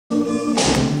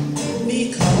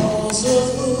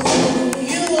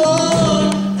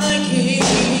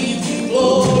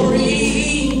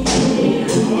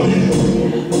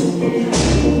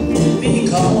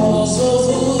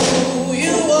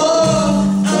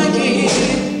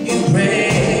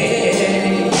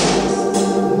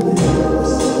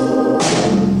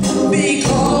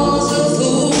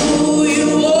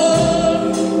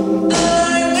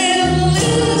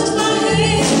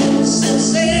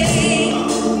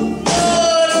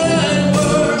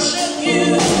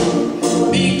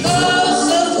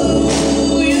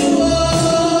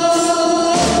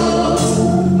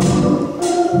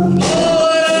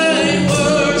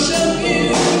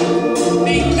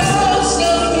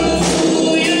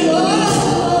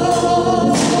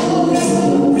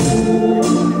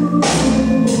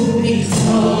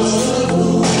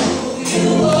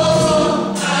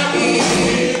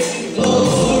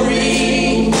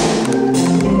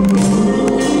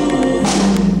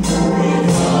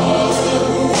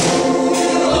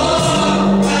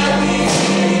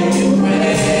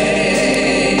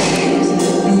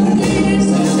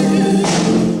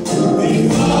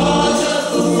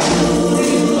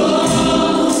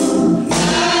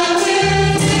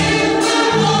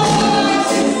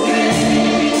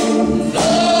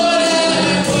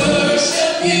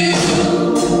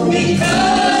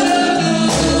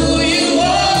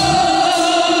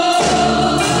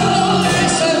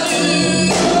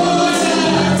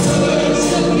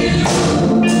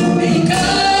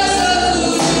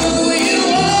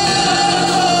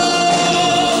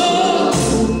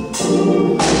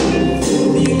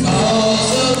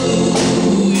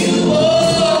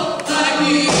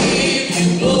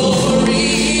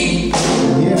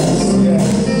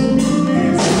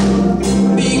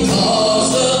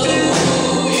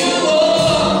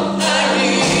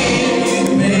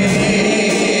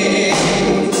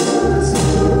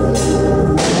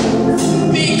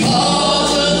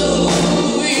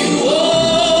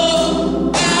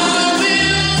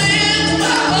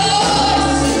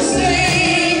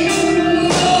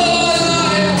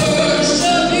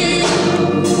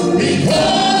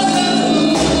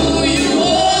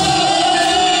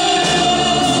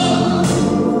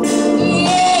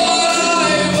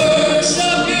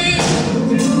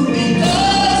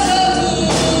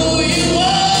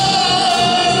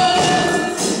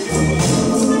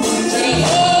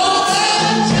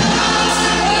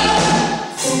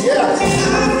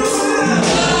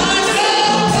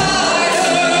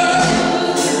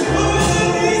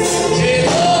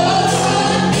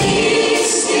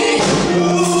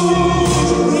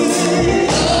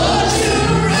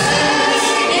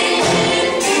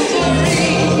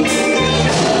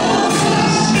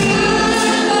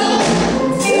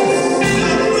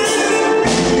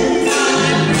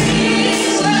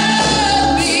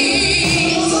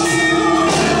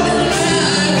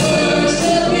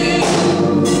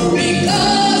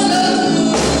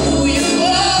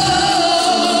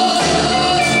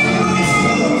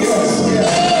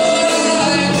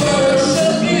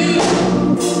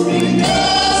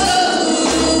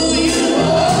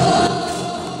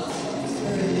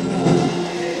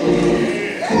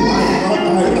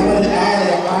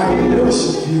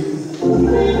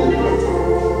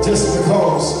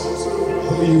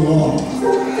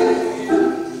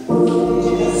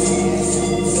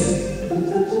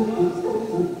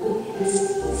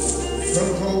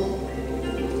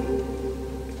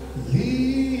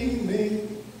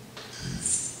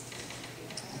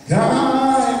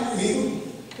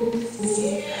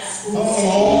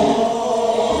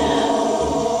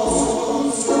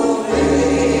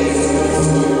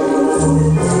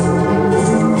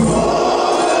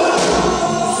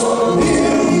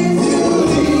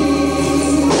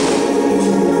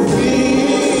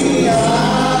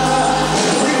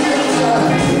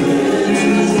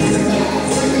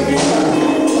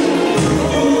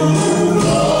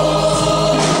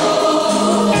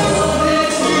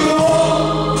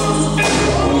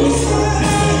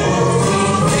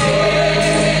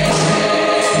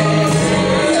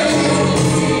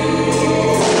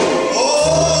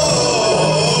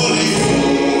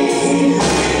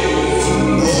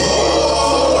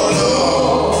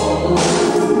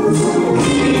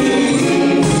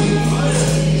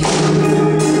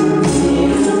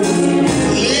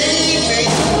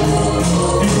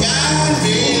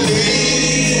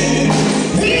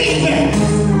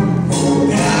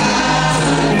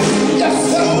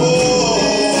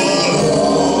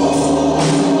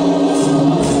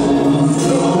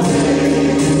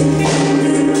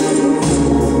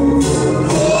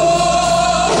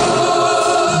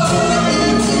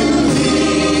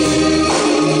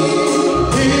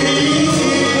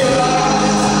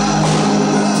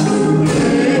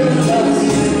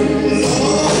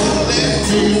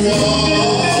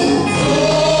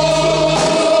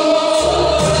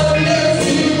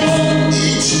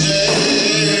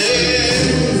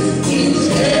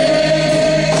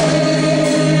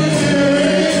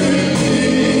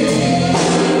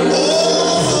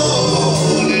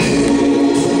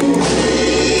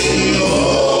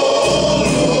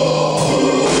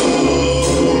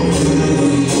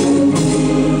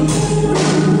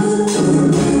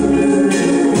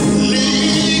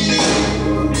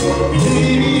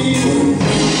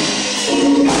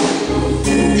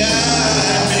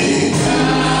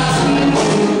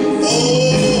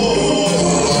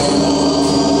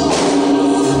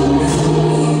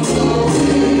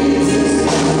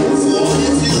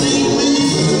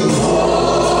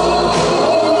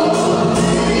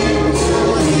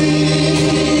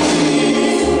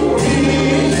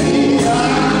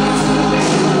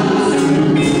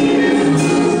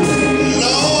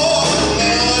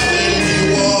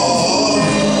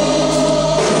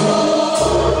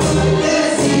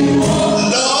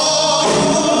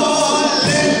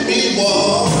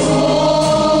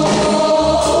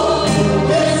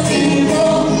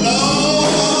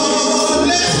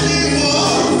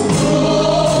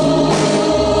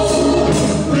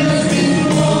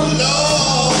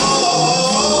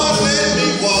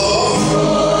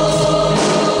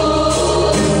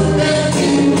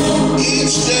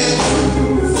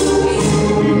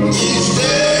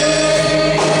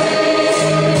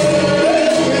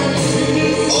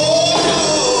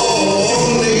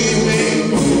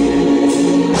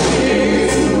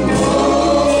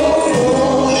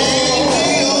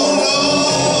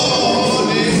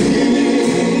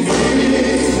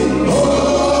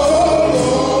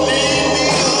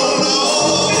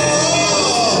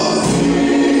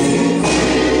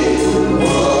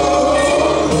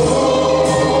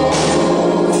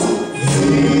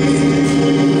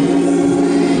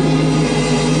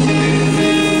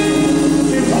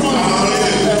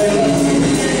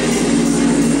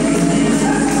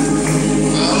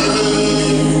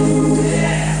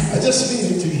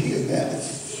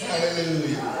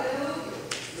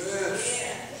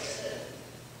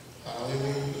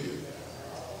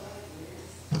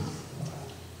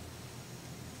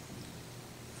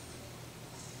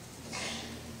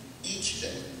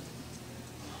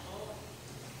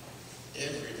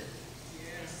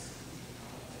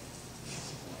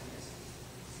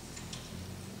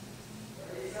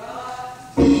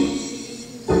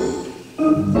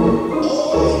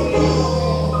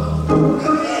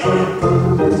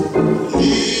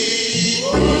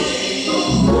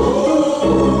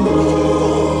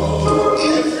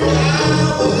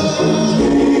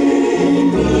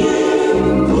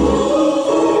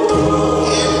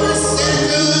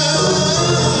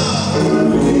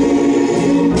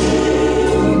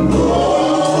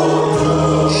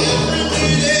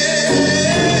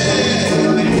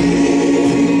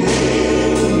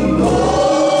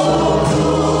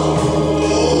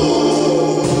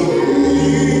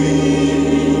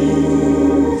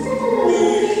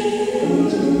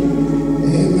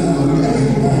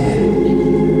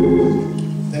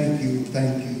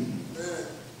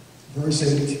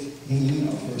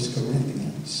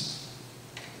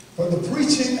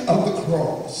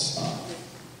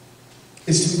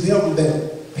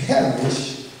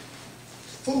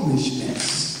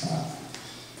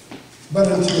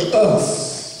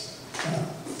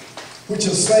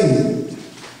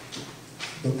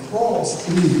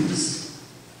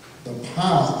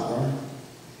power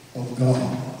of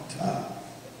God.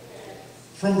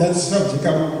 From that subject,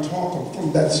 I want to talk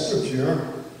from that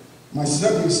scripture. My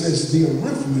subject says the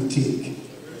arithmetic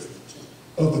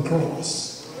of the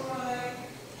cross.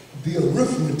 The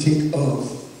arithmetic of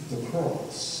the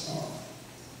cross.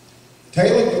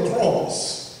 Taylor, the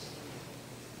cross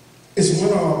is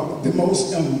one of the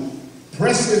most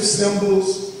impressive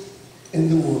symbols in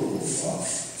the world.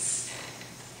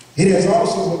 It has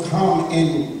also become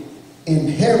an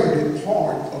inherited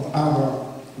part of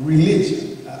our religion.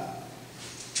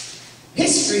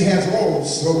 History has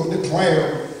also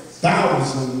declared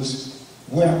thousands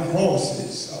wear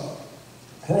crosses.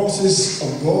 Crosses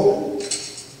of gold,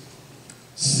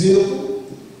 silver,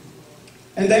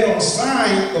 and they are a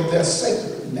sign of their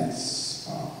sacredness.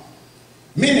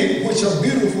 Many which are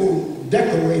beautiful,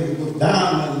 decorated with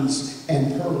diamonds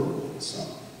and pearls.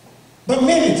 But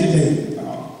many today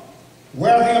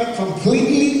wear them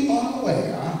completely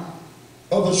unaware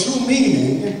of the true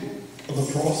meaning of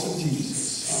the cross of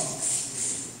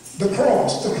Jesus. The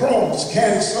cross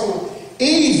can so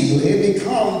easily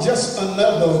become just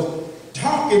another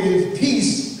talkative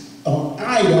piece of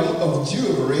item of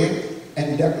jewelry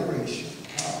and decoration.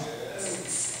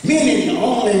 Meaning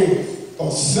only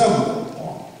a symbol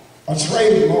or a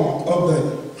trademark of the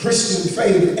Christian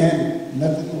faith and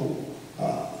nothing more.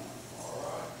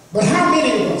 But how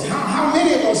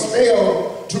many of us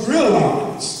fail to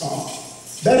realize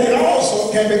that it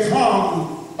also can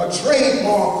become a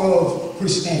trademark of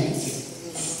Christianity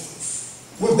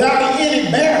without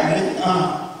any bearing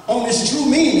on its true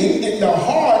meaning in the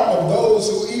heart of those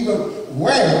who even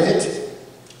wear it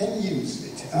and use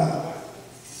it.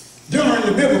 During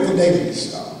the biblical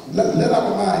days, let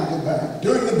our mind go back.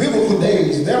 During the biblical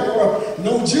days, there were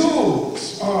no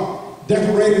jewels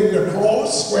decorating the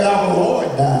cross where our Lord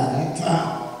died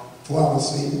for our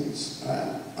sins.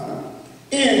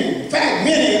 In fact,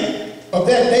 many of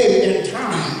that day and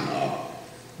time,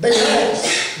 they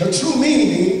lost the true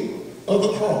meaning of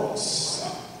the cross.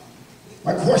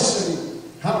 My question,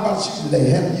 how about you today?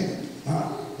 Have you?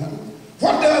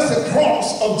 What does the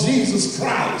cross of Jesus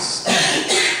Christ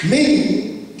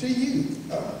mean to you?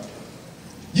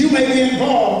 You may be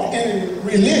involved in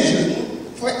religion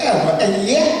forever and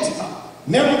yet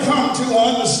never come to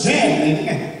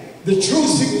understanding the true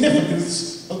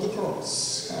significance of the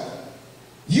cross.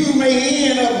 You may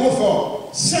end up with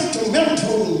a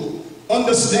sentimental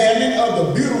understanding of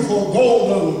the beautiful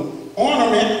golden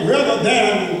ornament rather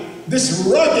than this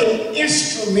rugged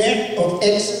instrument of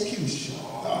execution.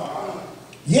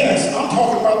 Yes, I'm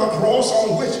talking about the cross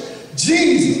on which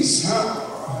Jesus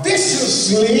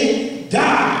viciously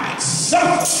died,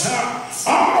 suffered,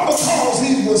 all because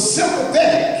he was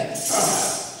sympathetic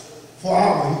for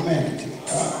our humanity.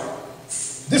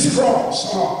 This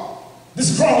cross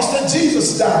that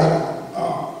Jesus died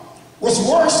on, was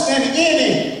worse than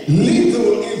any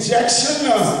lethal injection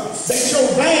that your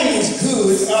veins could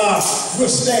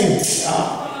withstand.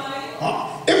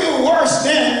 It was worse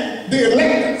than the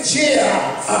electric chair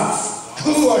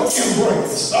could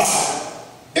embrace.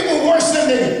 It was worse than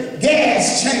the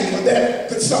gas chamber that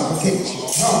could suffocate you.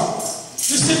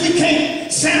 You see, we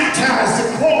can't sanitize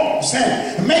the cross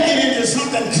and make it into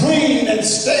something clean and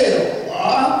stale.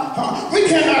 We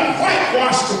cannot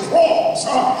whitewash the cross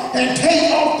and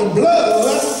take off the blood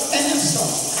and the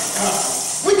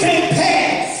suffering. We can't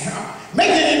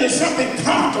make it into something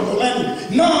comfortable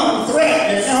and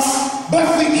non-threatening,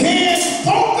 but we can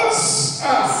focus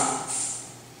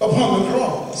upon the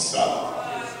cross.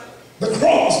 The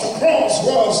cross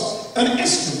was an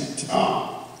instrument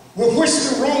with which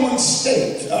the Roman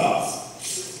state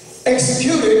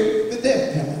executed the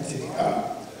death penalty.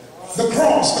 The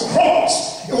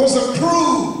cross, it was a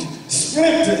crude,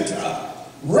 splintered,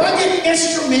 rugged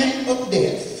instrument of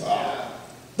death.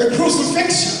 The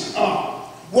crucifixion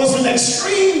was an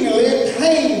extremely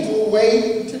painful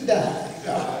way to die.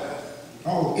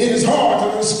 It is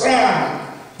hard to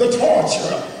describe the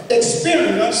torture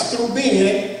experienced through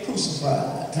being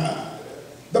crucified.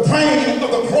 The pain of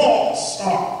the cross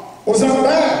was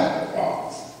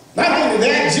unbearable. Not only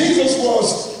that, Jesus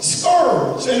was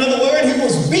scourged. In other words, he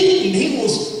was beaten, he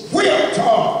was whipped.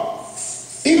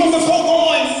 Even before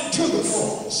going to the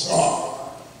cross,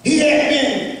 he had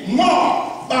been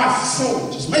mocked by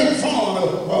soldiers, made fun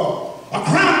of. A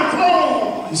crown of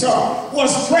thorns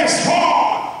was pressed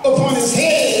hard upon his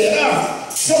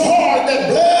head, so hard that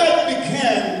blood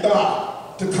began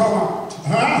to come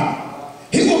out.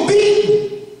 He was beaten.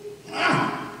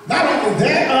 Not only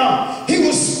that, he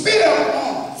was spit upon.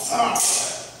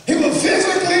 He was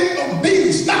physically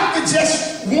abused, not with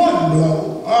just one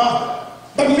blow,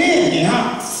 but many.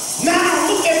 Now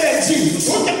look at that Jesus. Jesus.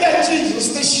 Look at that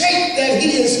Jesus, the shape that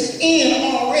he is in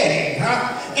already.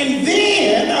 And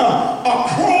then a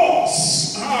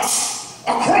cross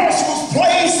was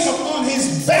placed upon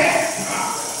his back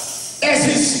as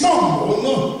he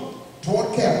stumbled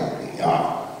toward Calvary.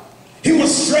 He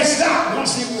was stretched out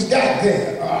once he was got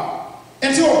there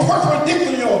into a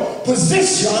perpendicular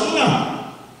position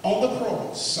on the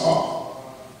cross.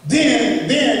 Then,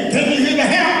 can you hear the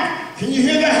hammer? Can you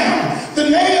hear the hammer? The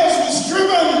nails was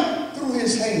driven through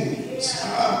his hands.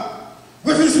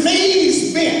 With his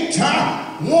knees bent,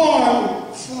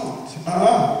 one foot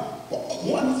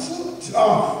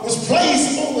was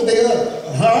placed over the other,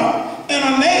 and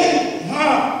a nail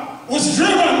was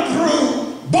driven through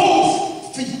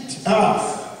both feet.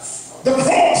 The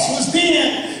cross was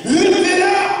then lifted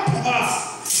up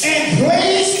and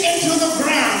placed into the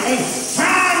ground. And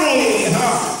finally,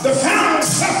 the final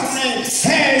suffering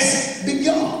has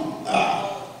begun.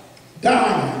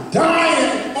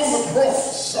 Dying on the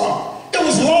cross. It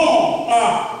was long.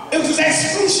 It was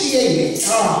excruciating.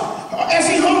 As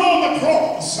he hung on the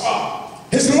cross,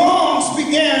 his lungs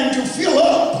began to fill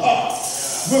up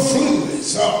with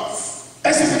fluids.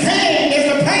 As the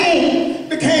pain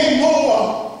became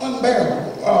more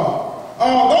unbearable.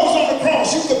 Those on the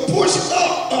cross, you could push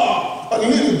up a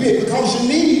little bit because your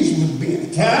knees were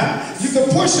bent. You could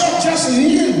push up just a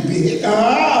little bit.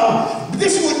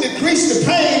 This would decrease the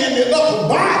pain in the upper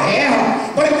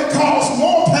body, but it would cause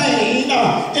more pain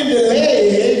in the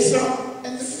legs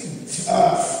and the feet.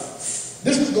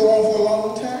 This would go on for a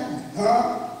long time.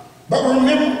 But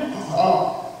remember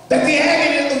that the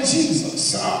agony of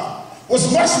Jesus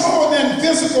was much more than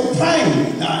physical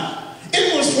pain.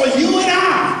 It was for you and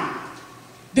I,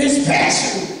 this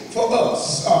passion for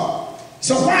us.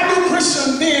 So why do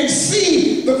Christians then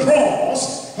see the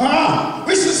cross?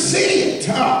 We should see it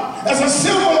as a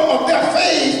symbol of their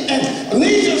faith and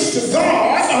allegiance to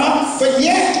God, but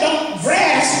yet don't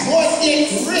grasp what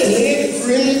it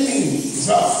really means.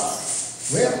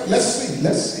 Well, let's see.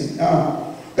 Let's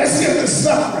see if the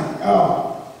suffering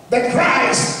that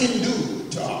Christ endured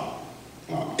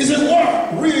is it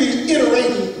worth really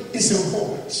iterating its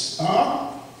importance?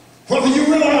 Whether you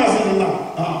realize it or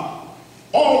not,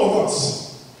 all of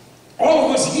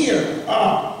us here,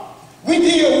 we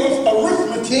deal with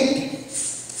arithmetic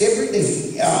every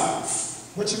day.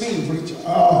 What you mean, preacher?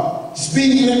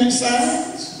 Speed limit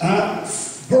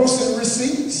signs, grocery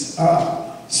receipts,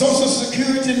 social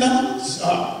security numbers,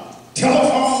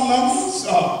 telephone numbers,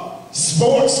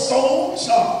 sports scores,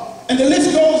 and the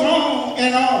list goes on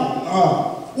and on.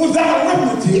 Without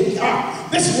arithmetic,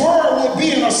 this world would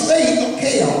be in a state of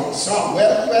chaos.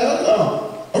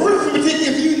 Arithmetic,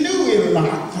 if you knew it or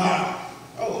not,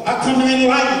 I come to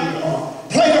enlighten you,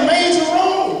 played a major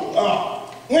role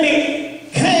when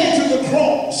it came to the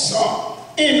cross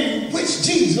in which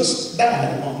Jesus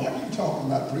died on. What are you talking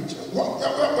about, preacher? Well,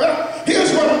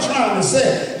 here's what I'm trying to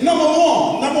say. Number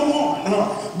one,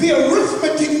 the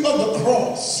arithmetic of the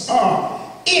cross,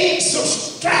 it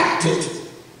subtracted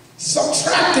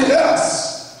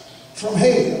us from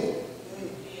hell.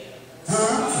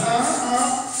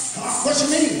 What you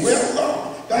mean?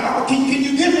 Well, can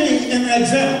you give me an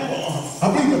example? I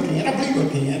believe I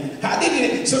can. How did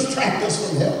it subtract us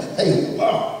from hell?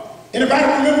 Anybody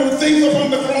remember the thief on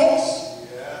the cross?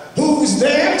 Who was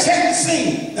there? Check the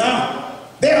scene.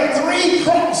 There are 3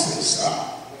 crosses.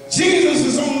 Jesus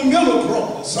is on the middle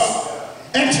cross,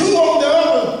 and 2 on the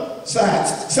other side.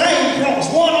 Same cross,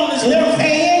 one on his left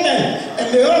hand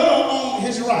and the other on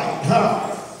his right.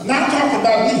 I'm not talking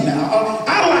about me now. I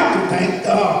like to think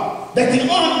that the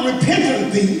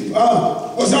unrepentant thief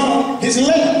was on his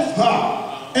left,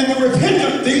 and the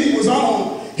repentant thief was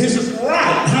on his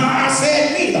right. I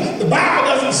said me. The Bible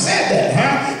doesn't say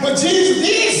that, but Jesus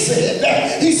did say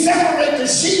that. He separated the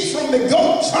sheep from the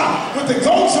goats, with the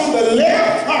goats on the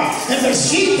left and the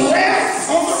sheep left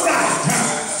on the right.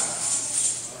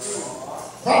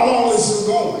 How long this is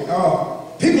going?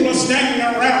 People are standing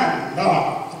around.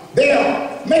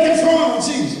 They're making fun of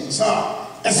Jesus.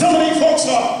 And some of these folks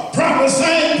are probably the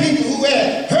same people who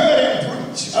had heard him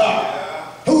preach,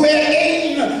 who had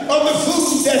eaten of the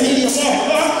food that he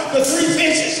offered, the 3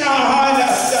 fishes, the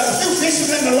 2 fishes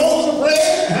and the loaves of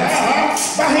bread,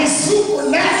 by his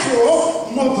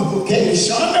supernatural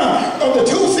multiplication of the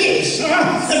 2 fish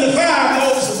and the 5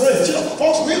 loaves of bread. You know,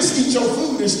 folks, we'll eat your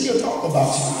food and still talk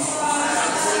about you.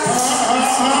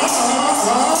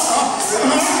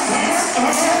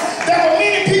 There were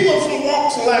many people from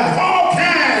walks of life. All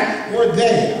kinds were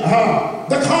there.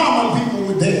 The common people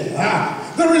were there.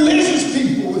 The religious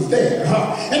people were there.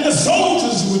 And the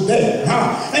soldiers were there.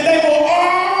 And they were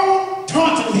all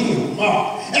taunting him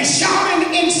and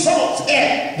shouting insults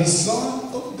at the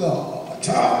Son of God.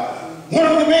 One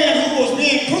of the men who was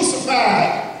being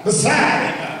crucified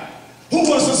beside him, who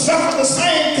was to suffer the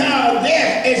same kind of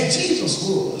death as Jesus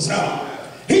was,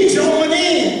 he joined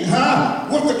in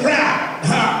with the crowd.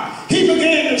 He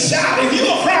began to shout, if you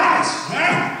are Christ,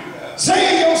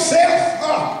 save yourself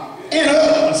and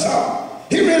us.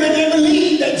 He really didn't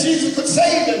believe that Jesus could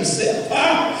save himself.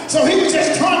 So he was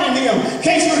just taunting him.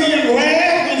 Can't you hear him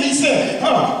laugh? And he said,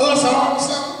 us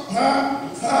also,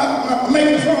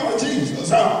 making fun of Jesus.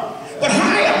 But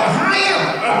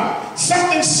however,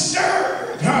 something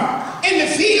stirred in the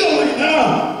feeling, in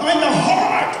the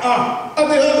heart of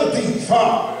the other thief.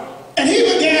 And he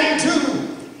began to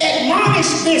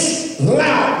admonish this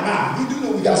loudmouth. You do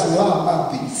know we got some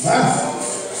loudmouth thieves.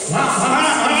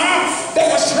 That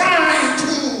was trying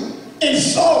to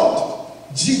insult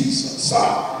Jesus.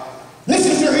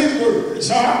 Listen to his words.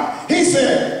 He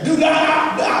said, do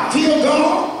thou fear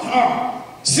God,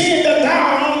 seeing that thou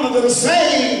art under the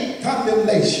same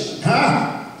condemnation.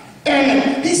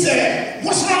 And he said,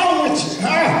 what's wrong with you?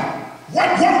 What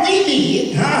we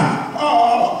did,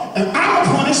 and our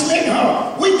punishment,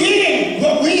 we did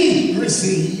what we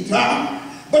received.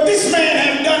 But this man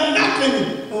had done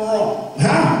nothing wrong.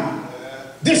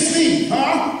 This thief,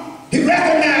 he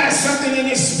recognized something in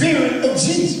the spirit of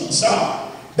Jesus.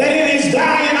 That in his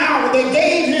dying hour, they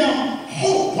gave him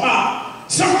hope,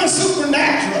 something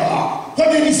supernatural.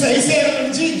 What did he say? He said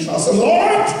unto Jesus,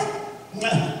 Lord,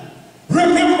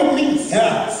 remember me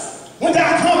when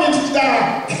thou come into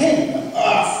thy kingdom.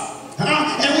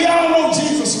 And we all know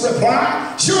Jesus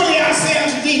replied, surely I say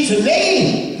unto thee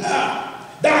today,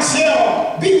 thou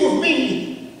shalt be with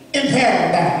me in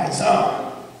paradise.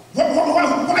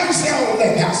 Why you say all of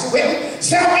that, Pastor? Well,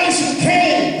 salvation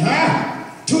came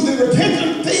to the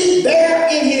repentant thief there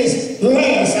in his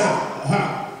last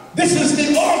hour. This is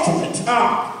the ultimate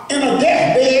in a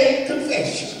deathbed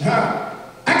confession. I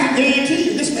can guarantee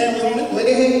you this man was on his way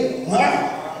to hell.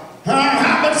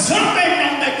 But something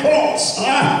on that cross,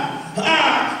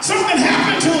 something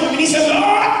happened to him, and he said,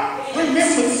 Lord,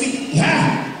 remember me.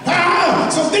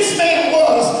 So this man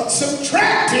was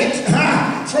subtracted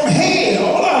from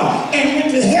hell and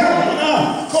went to heaven.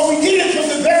 For we get it from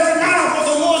the very mouth of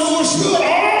the one who assured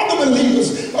all the believers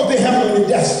of the heavenly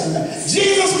destiny.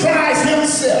 Jesus Christ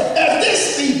himself, as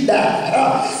this thief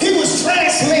died, he was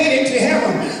translated to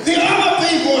heaven. The other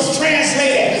thief was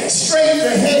translated straight to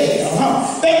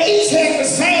hell. They each had the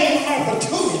same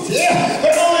opportunity,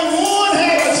 but only one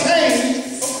had a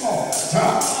change of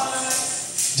heart.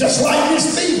 Just like this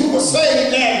thief who was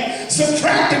saved and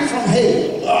subtracted from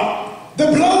hell. The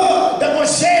blood that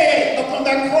was shed upon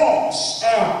that cross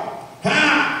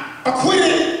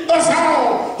acquitted us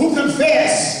all who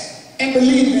confess and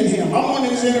believe in him. I wonder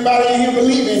if there's anybody in here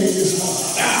believing in this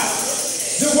morning.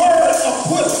 The word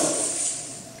acquitted,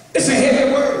 it's a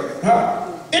heavy word.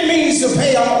 It means to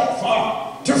pay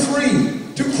off, to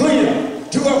free, to clear,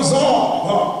 to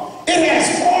absolve. It has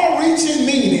far-reaching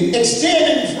meaning,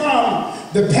 extending from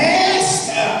the past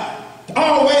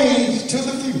always to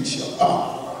the future.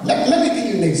 Let me give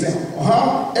you an example.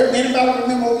 Anybody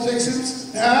remember O.J.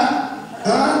 Simpson?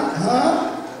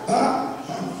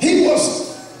 He was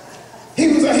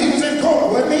in court,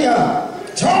 wasn't he?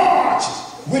 Charged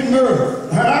with murder.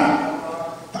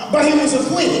 But he was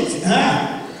acquitted.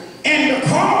 And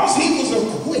because he was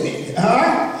acquitted,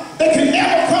 they can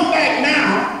never come back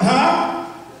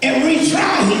now and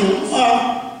retry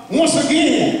him once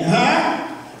again.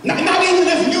 Not even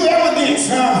if new evidence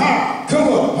come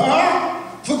up.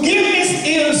 Forgiveness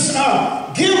is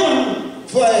given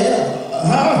forever.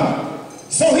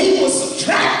 So he was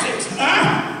subtracted.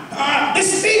 This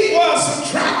thief was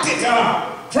subtracted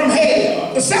from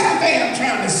hell. The second thing I'm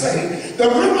trying to say, the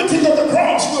arithmetic of the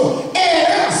cross will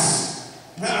add us.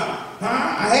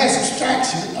 I had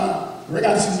subtraction. We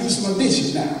got to do some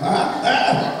addition now.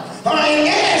 It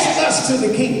adds us to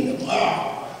the kingdom.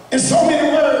 In so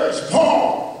many words,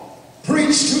 Paul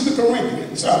preached to the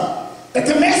Corinthians that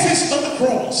the message of the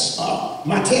cross,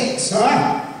 my text,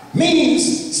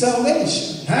 means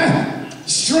salvation,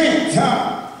 strength,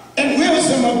 and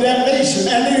wisdom of damnation,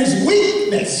 and there is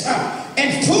weakness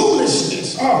and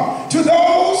foolishness to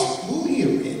those who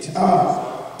hear it.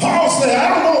 Paul said, I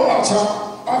don't know about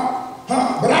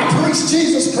y'all, but I preach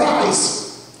Jesus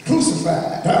Christ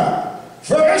crucified.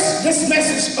 First, this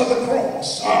message of the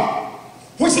cross,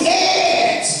 which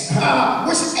adds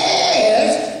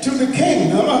to the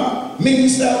kingdom,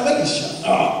 means salvation.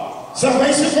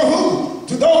 Salvation for who?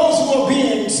 To those who are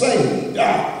being saved.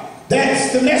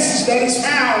 That's the message that is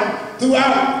found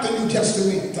throughout the New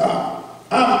Testament.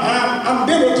 I'm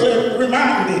biblically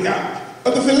reminded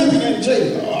of the Philippian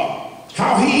jailer,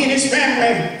 how he and his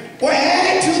family were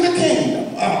added to the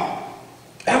kingdom.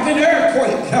 After an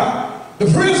earthquake, the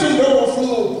prison door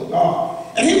flew open,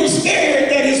 and he was scared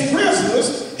that his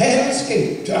prisoners had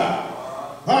escaped.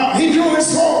 He drew his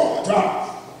sword.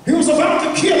 He was about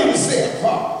to kill himself.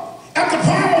 After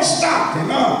Paul stopped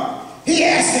him, he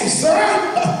asked him, "Sir,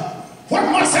 what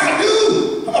must I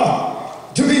do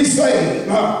to be saved?"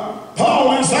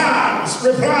 Paul and Silas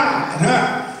replied,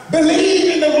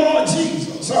 "Believe in the Lord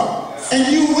Jesus, and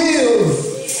you will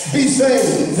be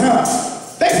saved."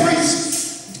 They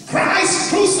preached Christ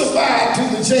crucified to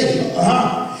the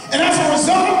jailer. And as a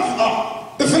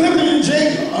result, the Philippian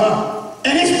jailer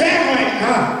and his family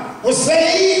was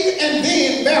saved and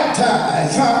then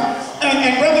baptized.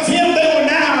 And Brother Tim, they were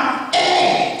now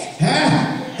added.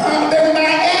 They were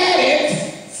now added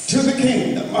to the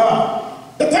kingdom.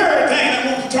 The third thing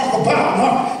I want to talk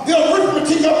about, the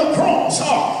arithmetic of the cross.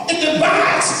 It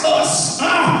divides us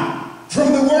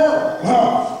from the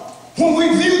world. When we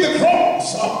view the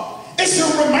cross, it's to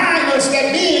remind us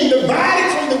that being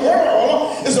divided from the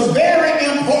world is a very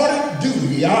important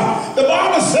duty. The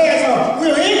Bible says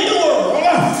we're in the world,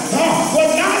 but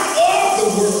not of the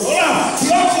world. He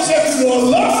also said through the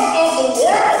love of the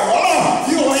world,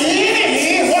 you are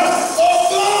enemy of God.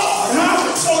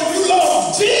 So if you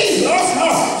love Jesus,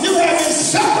 you have been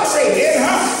separated.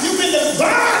 You've been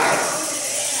divided.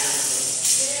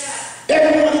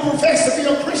 Everyone who professes to be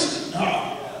a Christian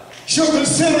should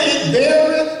consider it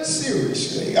very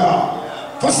seriously.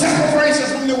 For separation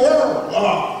from the world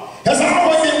has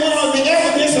always been one of the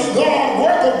evidence of God's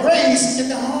work of grace in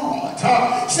the heart.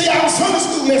 See, our Sunday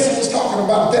school lesson was talking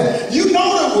about that. You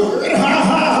know the word,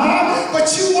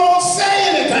 but you won't say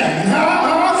anything.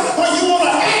 Or you want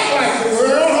to act like the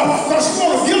world, because you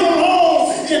want to get along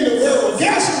in the world.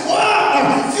 Guess what?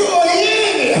 You're an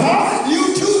enemy. You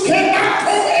two cannot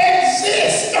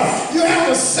coexist. You have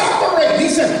to separate. He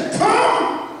said,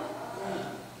 come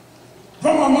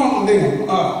from among them.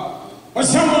 When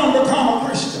someone become a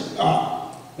Christian,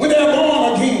 when they're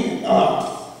born again,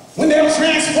 when they're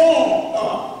transformed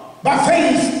by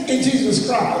faith in Jesus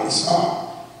Christ,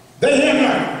 they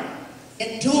enter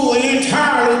into an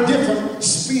entirely different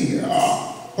sphere.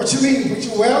 What you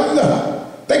mean? Well,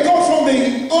 they go from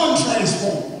the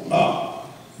untransformed,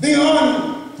 the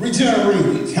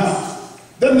unregenerated,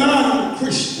 the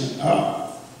non-Christian.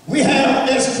 We have,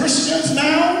 as Christians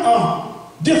now,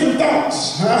 different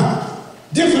thoughts,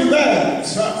 different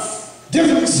values,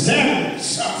 different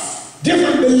standards,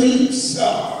 different beliefs,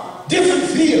 different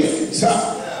feelings,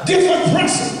 different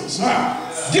principles,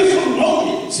 different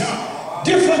motives,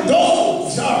 different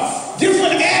goals,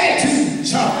 different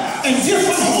attitudes, and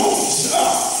different hopes.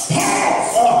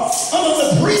 Paul, under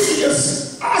the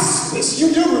previous auspice,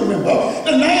 you do remember,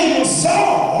 the name of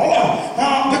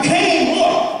Saul became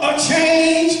what? A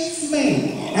changed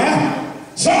man.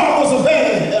 Saul was a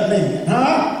bad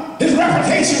man. His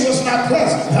reputation was not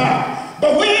pleasant.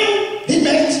 But when he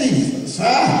met Jesus,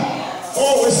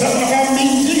 it's something about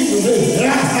meeting Jesus.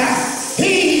 He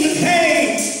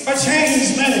became a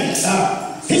changed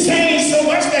man. He changed so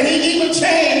much that he even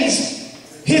changed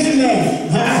his name.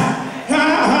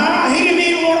 He didn't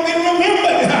even want to be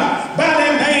remembered by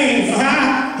that name.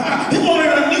 He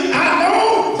wanted a new, I know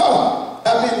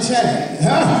I've been changed. I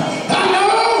know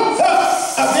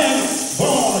I've been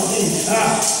born again.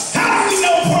 How do we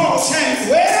know Paul changed?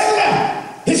 Well,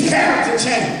 his character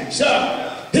changed.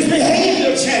 His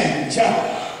behavior changed.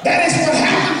 That is what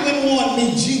happens when one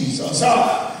meets Jesus.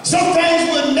 Some things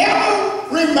will never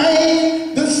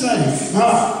remain the same.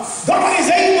 God is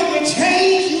able to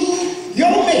change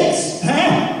your mess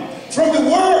from the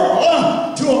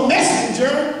world to a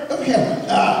messenger of heaven.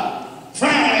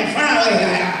 Finally,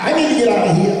 I need to get out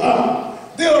of here.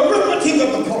 The arithmetic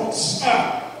of the cross,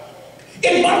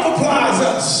 it multiplies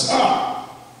us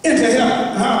into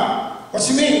heaven. What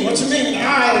you mean?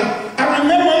 I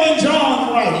remember in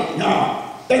John's writing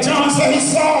that John said he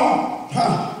saw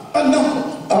a number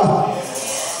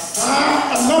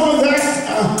that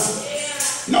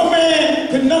no man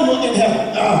could number in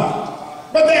heaven.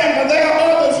 But there are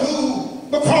others who,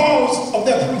 because of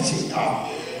their preaching,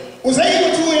 was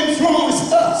able to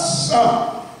influence us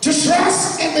to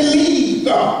trust and believe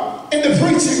in the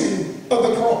preaching of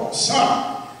the cross,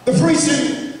 the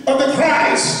preaching of the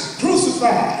Christ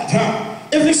crucified.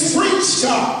 If it's preached,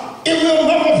 it will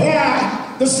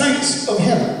multiply the saints of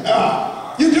heaven.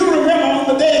 You do remember on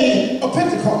the day of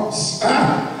Pentecost,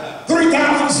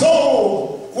 3,000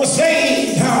 souls were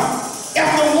saved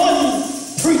after one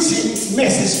preaching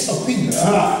message of Peter.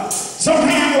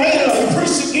 Sometime later, he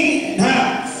preached again.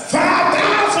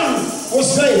 5,000 were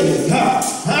saved.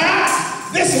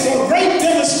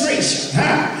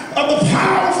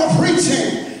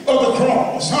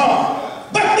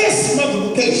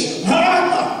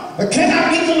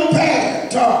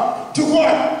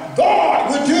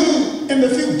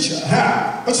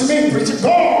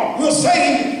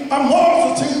 a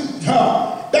multitude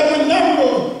that would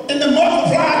number in the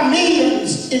multiplied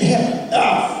millions in heaven.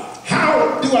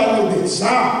 How do I know this?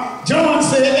 John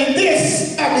said, and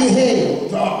this I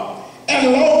beheld,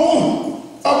 and lo,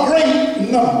 a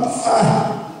great number,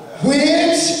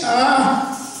 which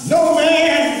no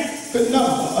man could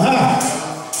number.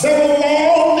 They were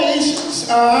all nations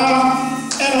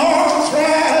and all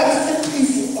tribes and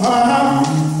people,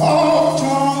 all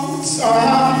tongues,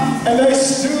 and they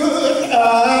stood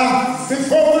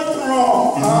before the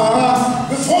throne,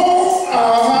 before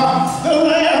the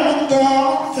Lamb of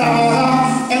God.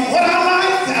 And what I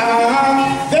like,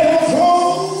 they were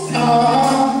clothed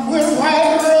with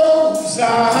white robes,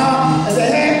 and they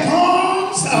had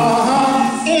palms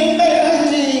in their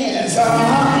hands.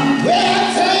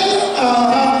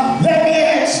 Let me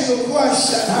ask you a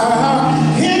question.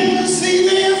 Can you see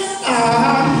them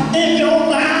in your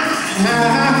mind?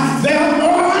 They're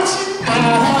marching.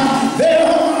 They're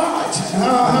marching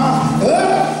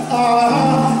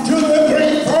to the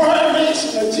great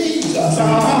coronation of Jesus.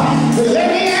 But let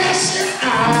me ask you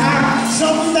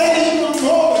something that even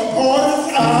more important.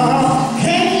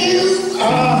 Can you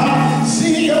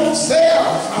see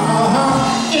yourself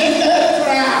in that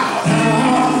crowd?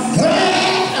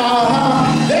 Glad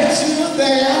that you're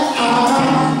there.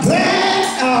 Glad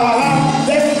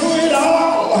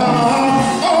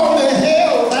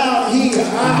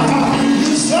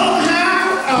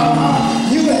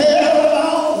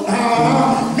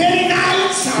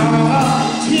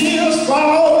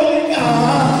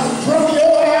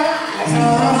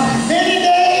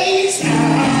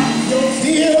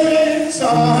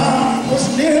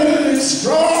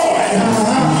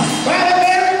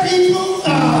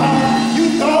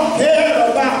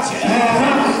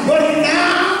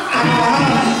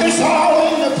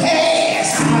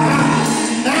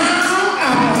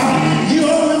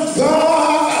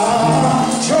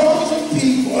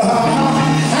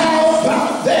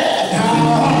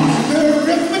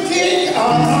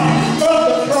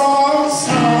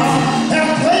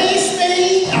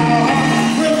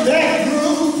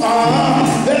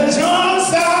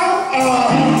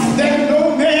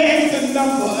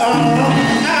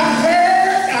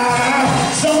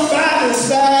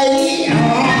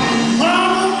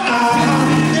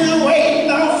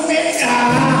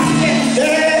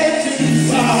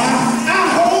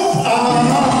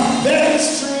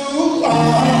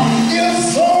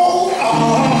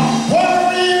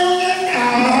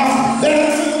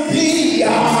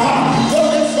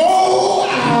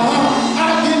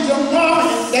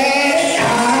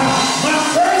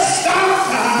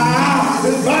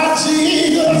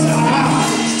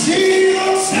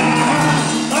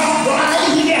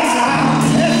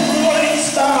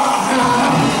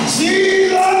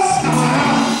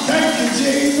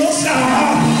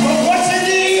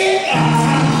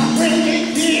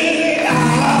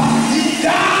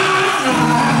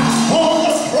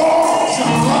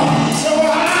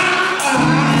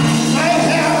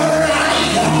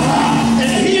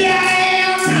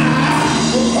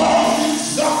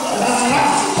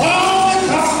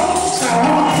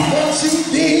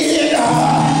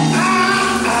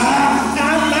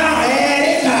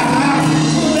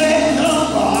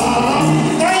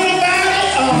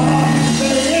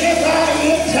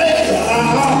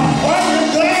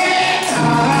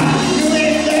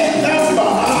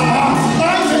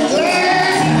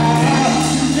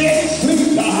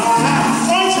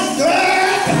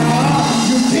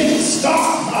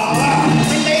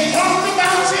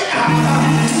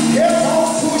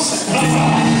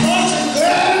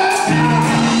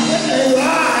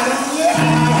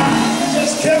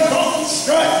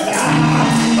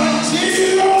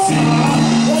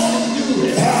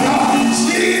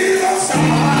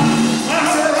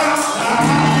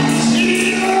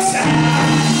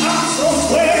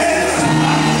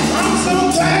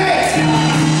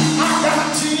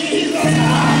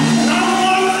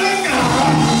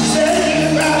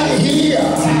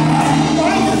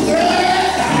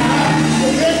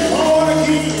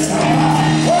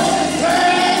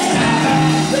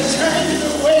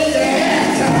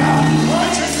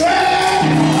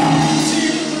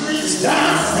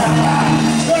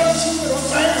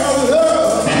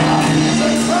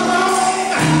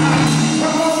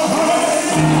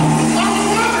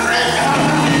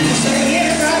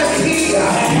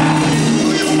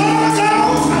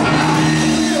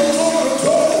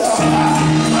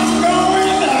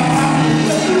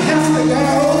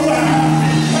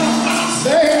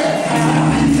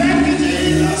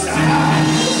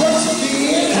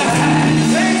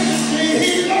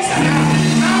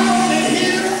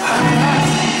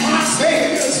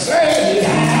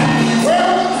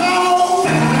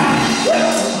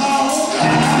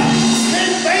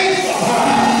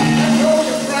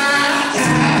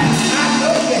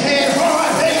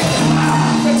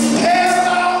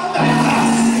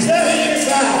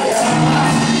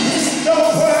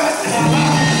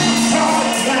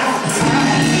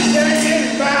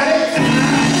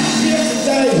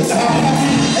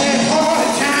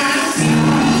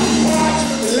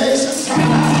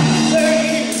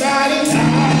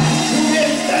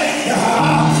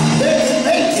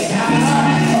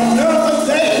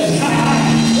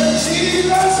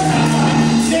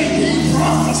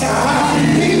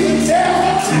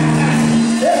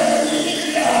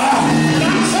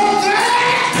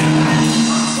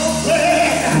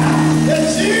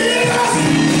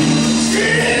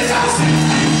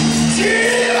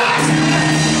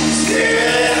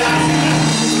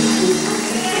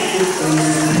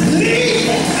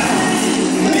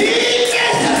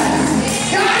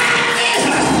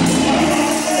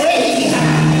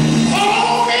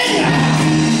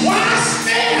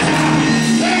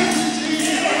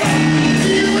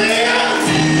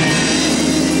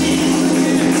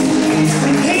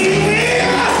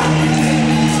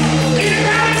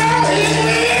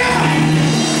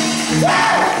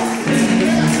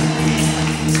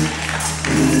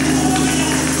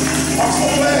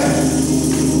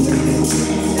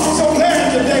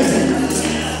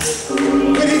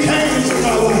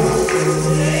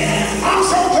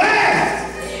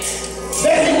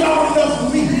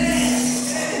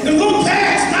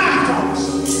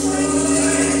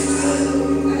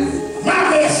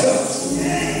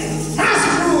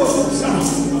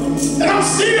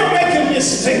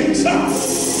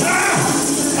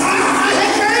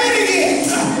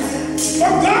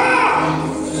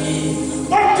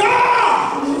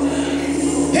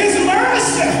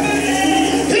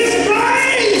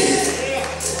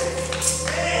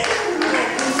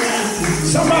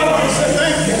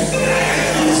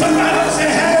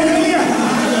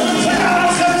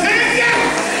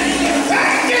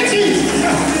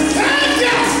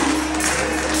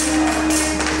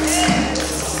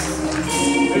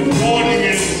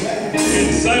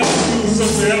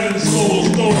Sister Evans' soul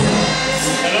story,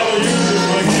 and I'm going to use it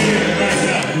right here.